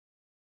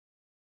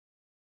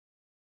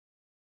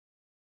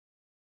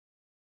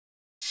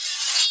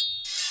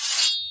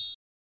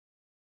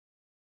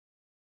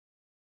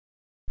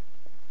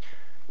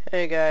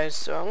Hey guys,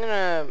 so I'm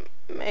gonna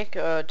make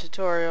a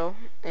tutorial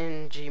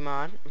in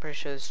Gmod. I'm pretty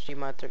sure it's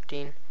Gmod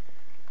 13.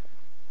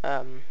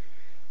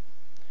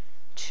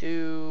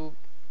 To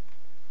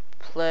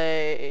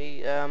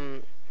play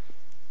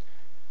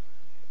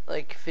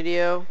like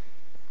video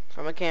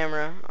from a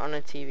camera on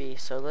a TV.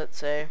 So let's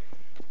say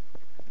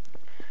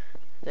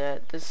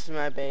that this is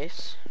my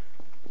base,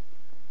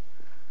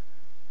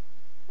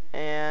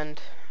 and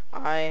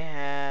I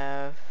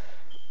have,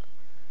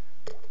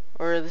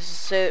 or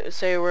this is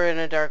say we're in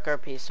a dark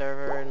RP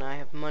server, and I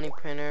have money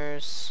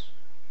printers.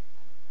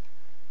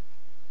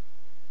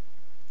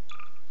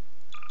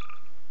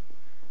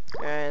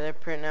 Alright, they're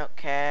printing out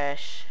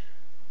cash.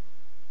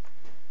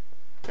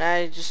 And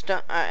I just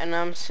don't, and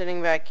I'm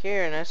sitting back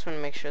here, and I just want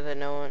to make sure that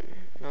no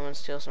one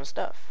steals my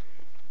stuff.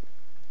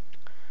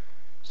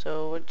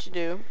 So what you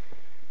do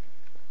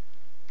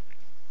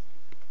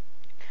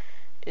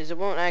is it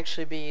won't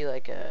actually be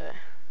like a,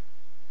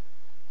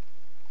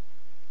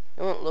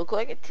 it won't look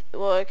like a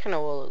well, it kind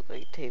of will look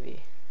like a TV,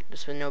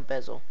 just with no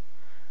bezel.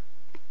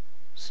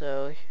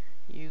 So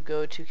you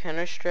go to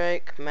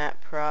Counter-Strike,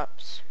 map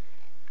props,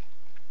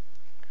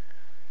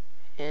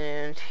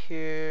 and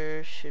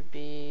here should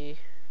be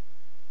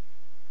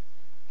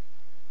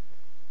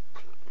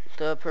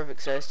the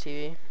perfect size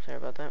TV. Sorry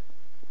about that.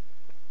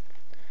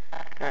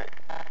 Alright.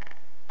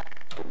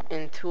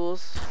 In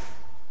tools,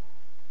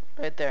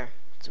 right there,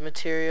 it's a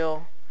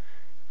material,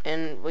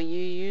 and what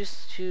you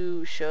use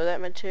to show that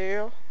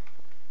material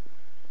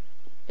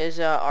is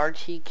a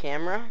RT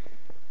camera.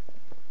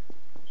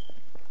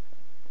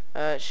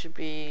 It should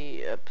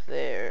be up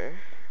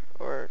there,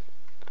 or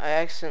I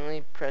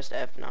accidentally pressed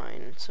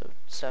F9, so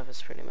stuff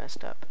is pretty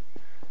messed up.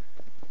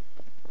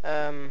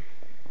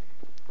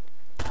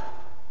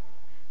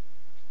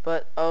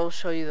 But I'll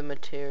show you the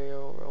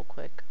material real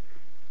quick.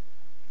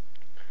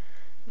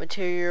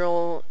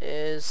 Material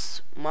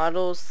is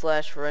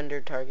model/render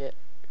target.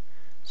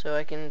 So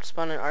I can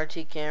spawn an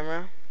RT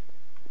camera,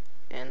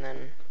 and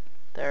then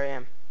there I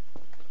am.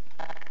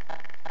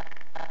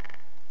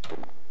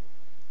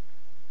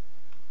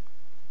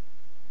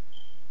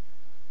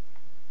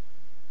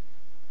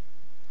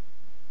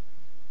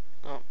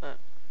 Oh, I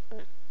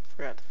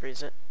forgot to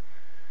freeze it.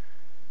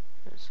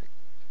 That's like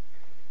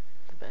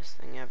the best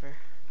thing ever.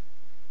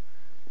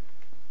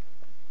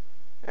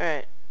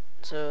 Alright,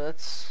 so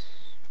that's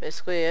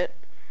basically it.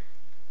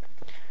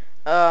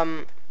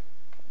 I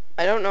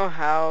don't know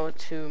how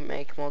to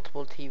make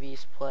multiple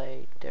TVs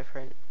play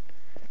different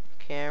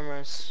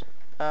cameras.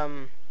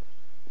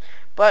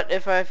 But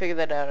if I figure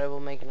that out, I will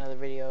make another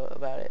video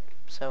about it.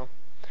 So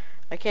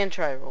I can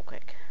try real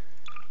quick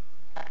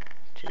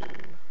to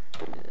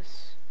do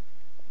this.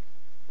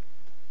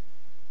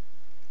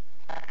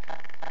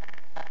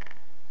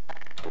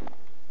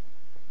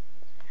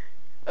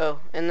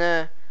 Oh, and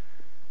the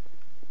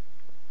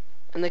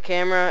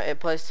camera, it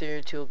plays to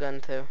your tool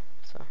gun too,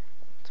 so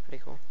it's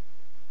pretty cool.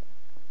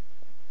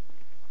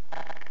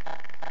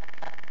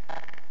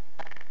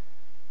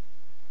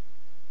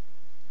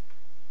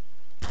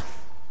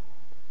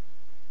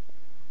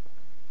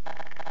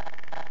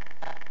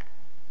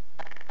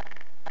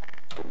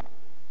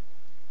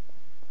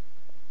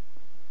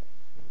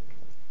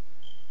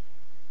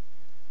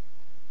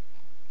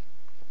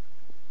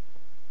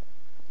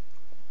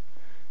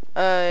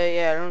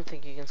 Yeah, I don't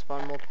think you can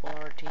spawn multiple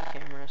RT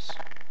cameras.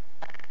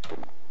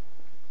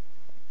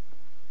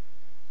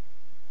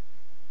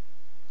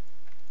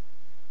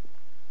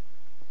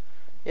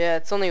 Yeah,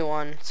 it's only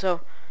one.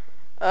 So,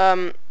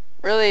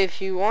 really,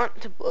 if you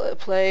want to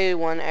play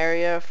one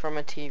area from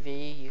a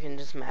TV, you can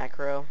just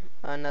macro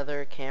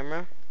another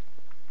camera.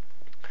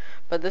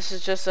 But this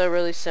is just a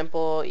really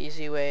simple,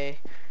 easy way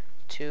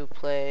to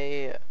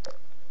play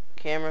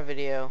camera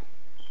video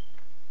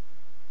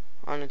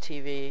on a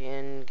TV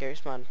in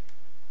Gmod.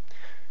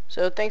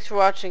 So thanks for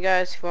watching,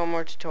 guys. If you want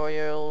more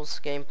tutorials,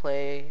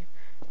 gameplay,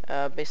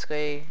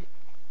 basically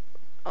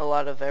a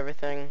lot of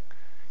everything,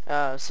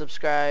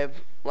 subscribe,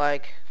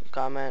 like,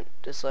 comment,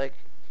 dislike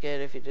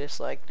it if you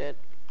disliked it.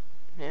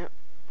 Yeah.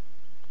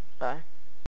 Bye.